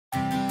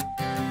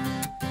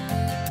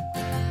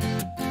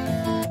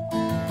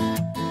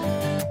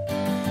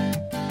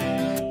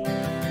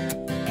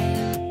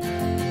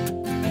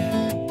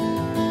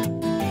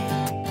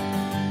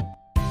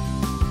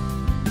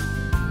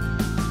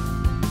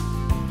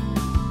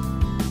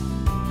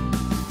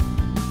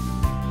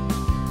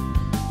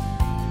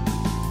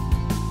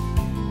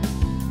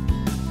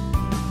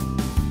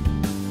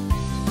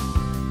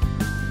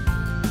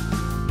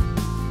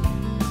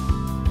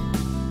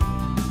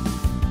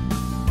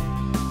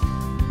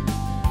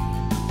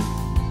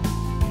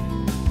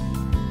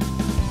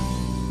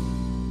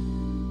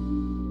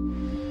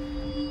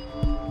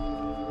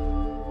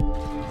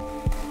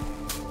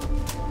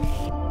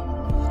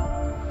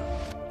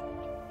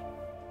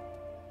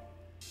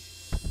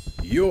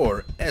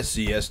Your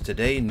SCS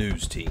Today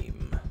News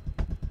Team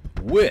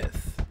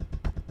with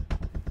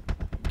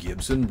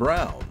Gibson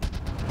Brown,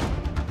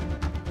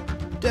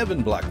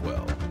 Devin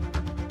Blackwell,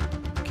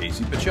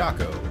 Casey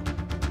Pachaco,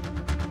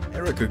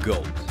 Erica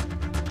Gult,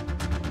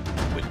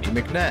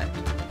 Whitney McNatt,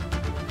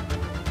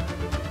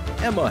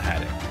 Emma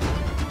Haddock,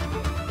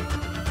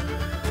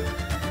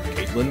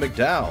 Caitlin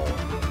McDowell,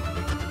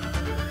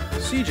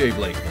 CJ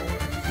Blakemore,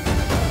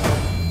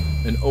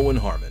 and Owen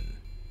Harmon.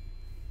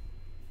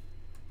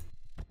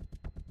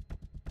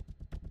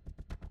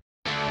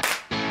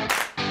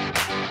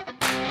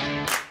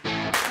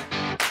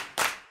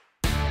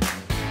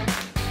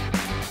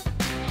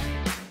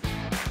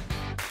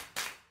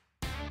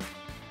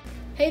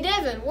 Hey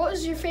Devin, what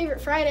was your favorite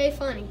Friday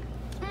funny?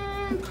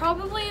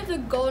 Probably the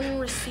golden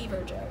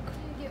receiver joke.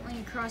 You get when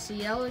you cross a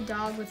yellow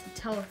dog with a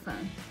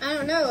telephone. I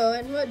don't know,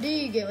 Owen. What do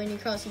you get when you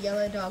cross a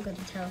yellow dog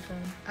with a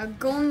telephone? A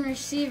golden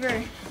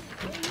receiver.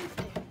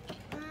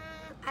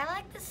 I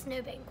like the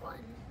snowbank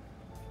one.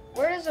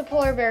 Where does a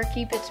polar bear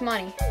keep its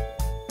money?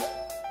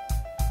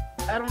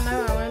 I don't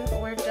know, Owen.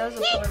 Where does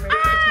a polar bear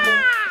keep its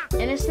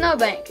money? In a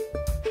snowbank.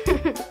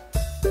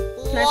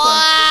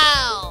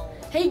 Wow!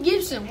 Hey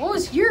Gibson, what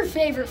was your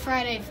favorite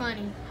Friday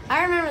funny?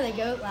 I remember the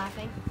goat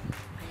laughing.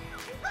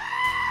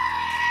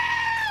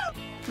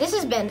 This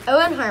has been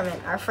Owen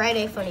Harmon, our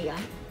Friday funny guy.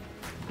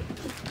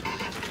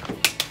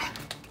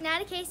 Now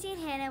to Casey and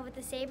Hannah with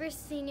the Sabres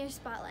Senior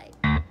Spotlight.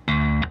 I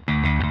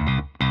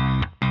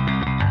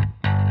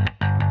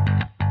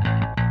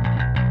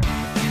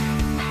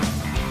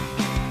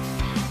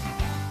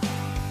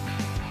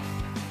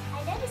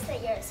noticed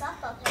that you're a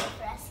softball player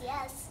for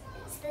SCS.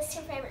 Is this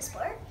your favorite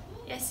sport?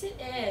 Yes, it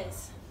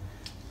is.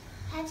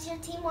 Has your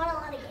team won a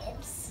lot of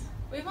games?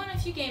 We've won a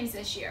few games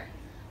this year.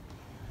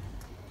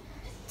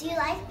 Do you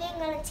like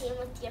being on a team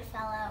with your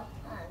fellow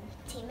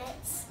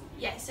teammates?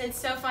 Yes, it's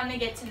so fun to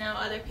get to know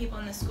other people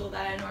in the school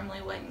that I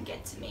normally wouldn't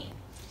get to meet.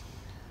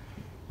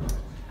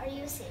 Are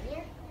you a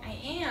senior? I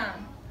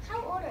am.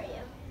 How old are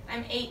you?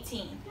 I'm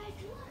 18.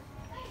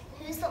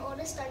 Who's the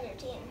oldest on your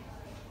team?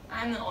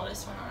 I'm the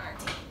oldest one on our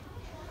team.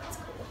 That's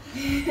cool.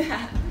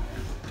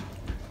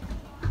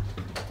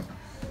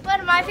 One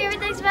of my favorite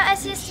things about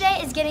SCS today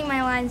is getting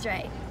my lines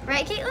right.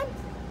 Right, Caitlin?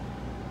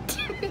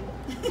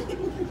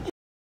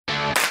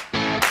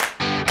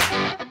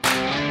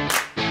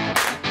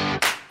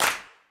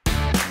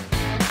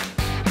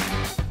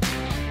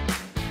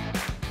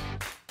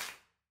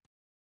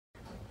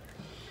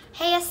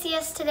 Hey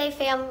SCS Today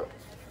fam.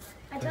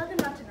 I told them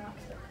not to knock.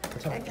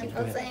 I keep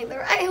on saying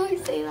that. I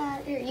always say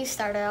that. Here, you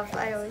start off.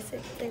 I always say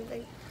the same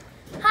thing.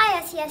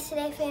 Hi, SCS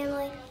Today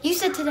family. You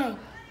said today.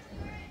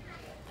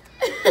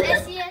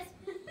 SCS.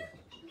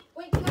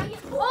 Wait, can I get...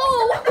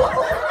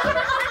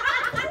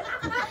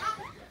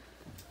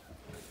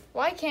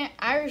 Why can't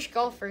Irish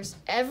golfers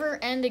ever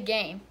end a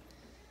game?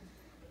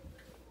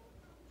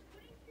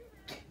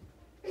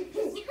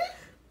 See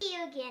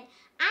you again.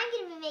 I'm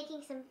going to be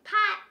making some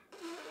pot.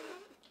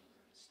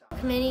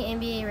 Committee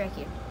NBA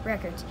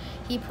records.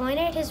 He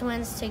pointed his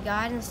wins to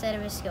God instead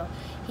of his skill.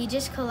 He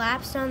just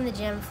collapsed on the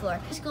gym floor.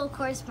 School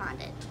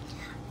correspondent.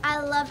 I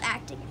love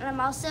acting, and I'm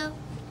also...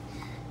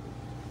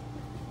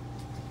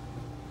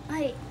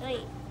 Wait.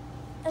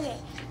 Okay.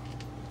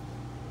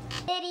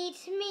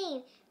 It's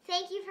me.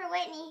 Thank you for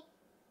Whitney.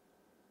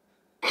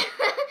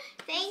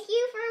 Thank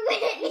you for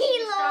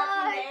Whitney,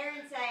 Lord.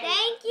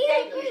 Thank you.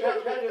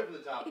 Try to do it from the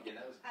top again.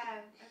 That was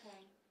Okay.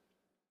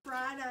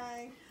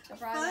 Friday.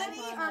 Friday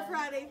Funny or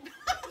Friday?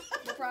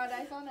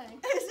 Friday funny.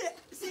 Is it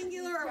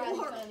singular or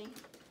plural?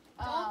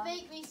 Don't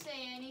make me say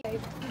anything.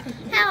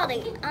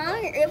 Howdy,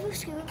 I'm your Ivy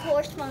School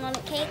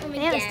correspondent, Caitlin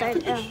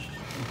McDowell.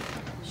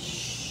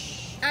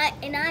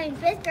 And I'm in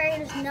 5th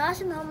grade as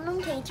Nelson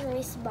Homeroom teacher,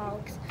 Miss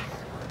Boggs.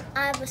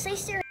 I have a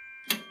sister.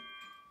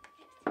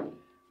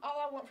 All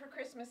I want for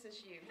Christmas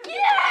is you.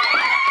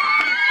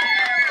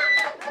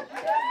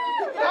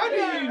 How do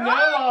you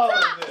know all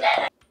of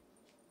this?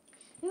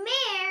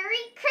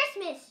 Merry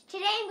Christmas!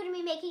 Today I'm going to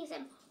be making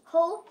some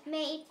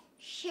homemade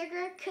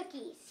sugar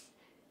cookies.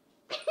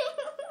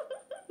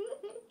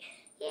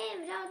 Yeah,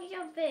 I'm doggy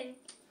jumping.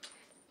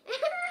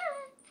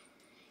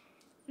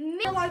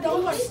 Oh, I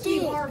don't like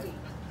Steve Harvey.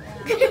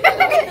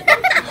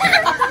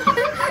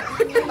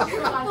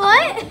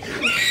 What?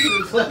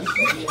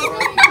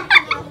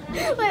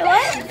 Wait,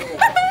 what?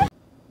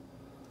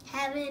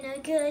 Having a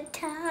good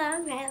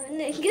time,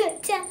 having a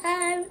good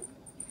time.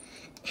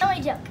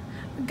 Only joke.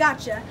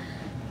 Gotcha.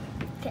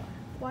 Okay.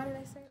 Why did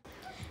I say it?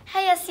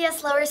 Hey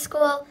SCS Lower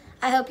School.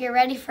 I hope you're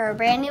ready for a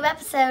brand new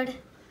episode.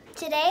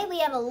 Today we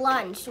have a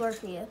lot in store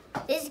for you.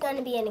 This is going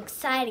to be an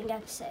exciting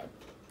episode.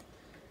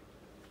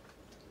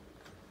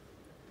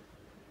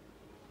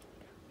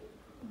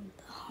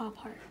 The ha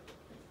part.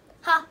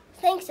 Ha!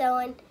 Thanks,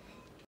 Owen.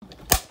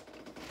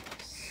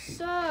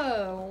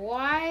 So,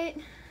 what?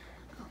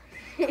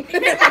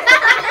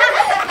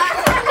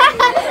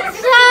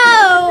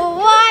 So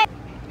what?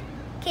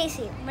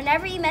 Casey,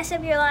 whenever you mess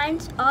up your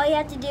lines, all you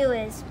have to do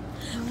is...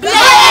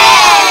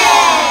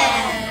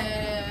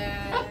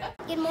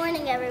 Good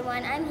morning,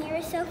 everyone. I'm here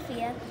with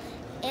Sophia,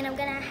 and I'm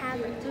gonna have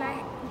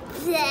my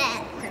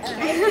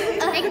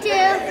Take two.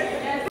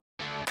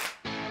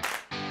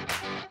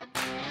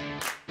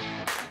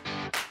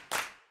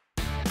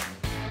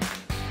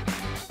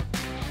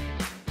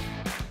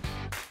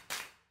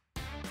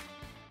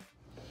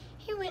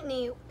 Hey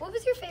Whitney, what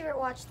was your favorite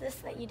watch this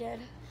that you did?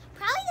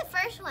 Probably the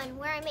first one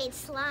where I made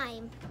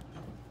slime.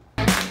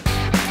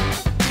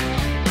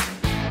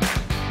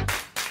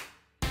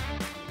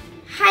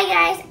 Hi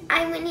guys,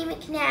 I'm Whitney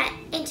McNatt,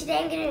 and today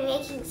I'm going to be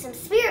making some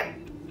spirit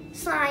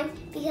slime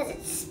because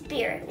it's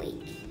Spirit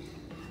Week.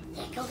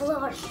 Thank the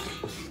Lord.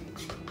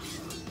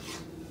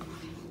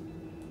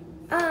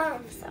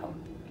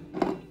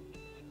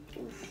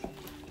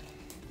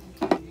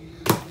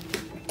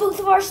 Both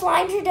of our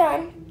slimes are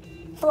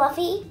done,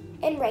 fluffy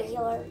and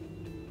regular.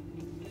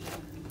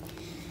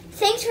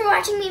 Thanks for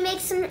watching me make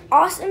some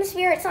awesome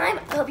spirit slime.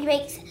 I hope you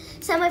make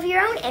some of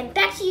your own, and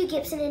back to you,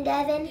 Gibson and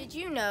Devin. Did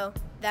you know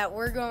that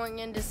we're going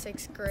into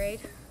 6th grade?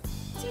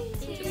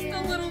 Just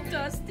a little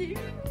dusty.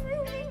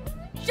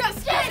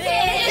 Just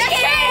kidding!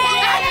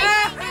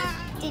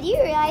 Did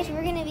you realize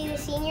we're going to be the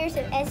seniors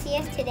of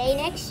SCS Today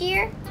next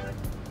year?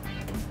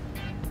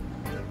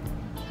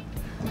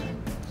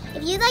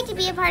 If you'd like to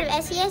be a part of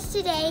SCS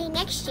Today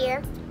next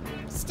year,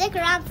 stick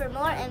around for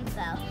more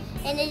info.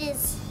 And it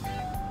is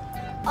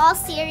all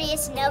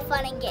serious, no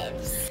fun and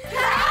games.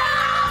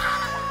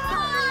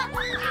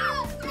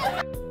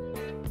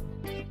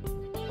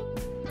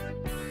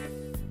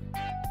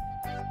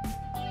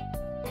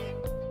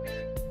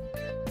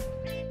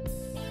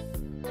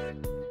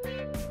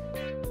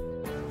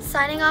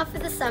 Signing off for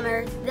the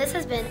summer, this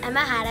has been Emma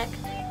Haddock,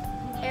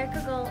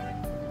 Erica Gold,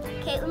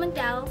 Caitlin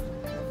McDowell,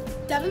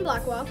 Devin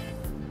Blackwell.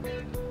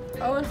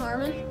 Owen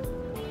Harmon,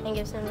 and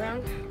Gibson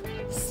Brown.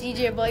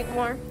 CJ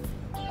Blakemore.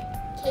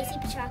 Casey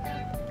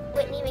Petracca,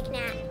 Whitney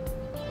McNatt.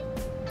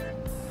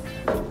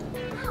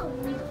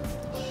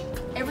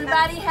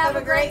 Everybody have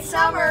a great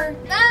summer.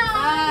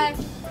 Bye.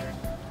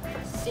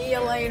 See you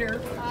later.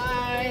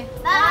 Bye.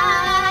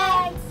 Bye.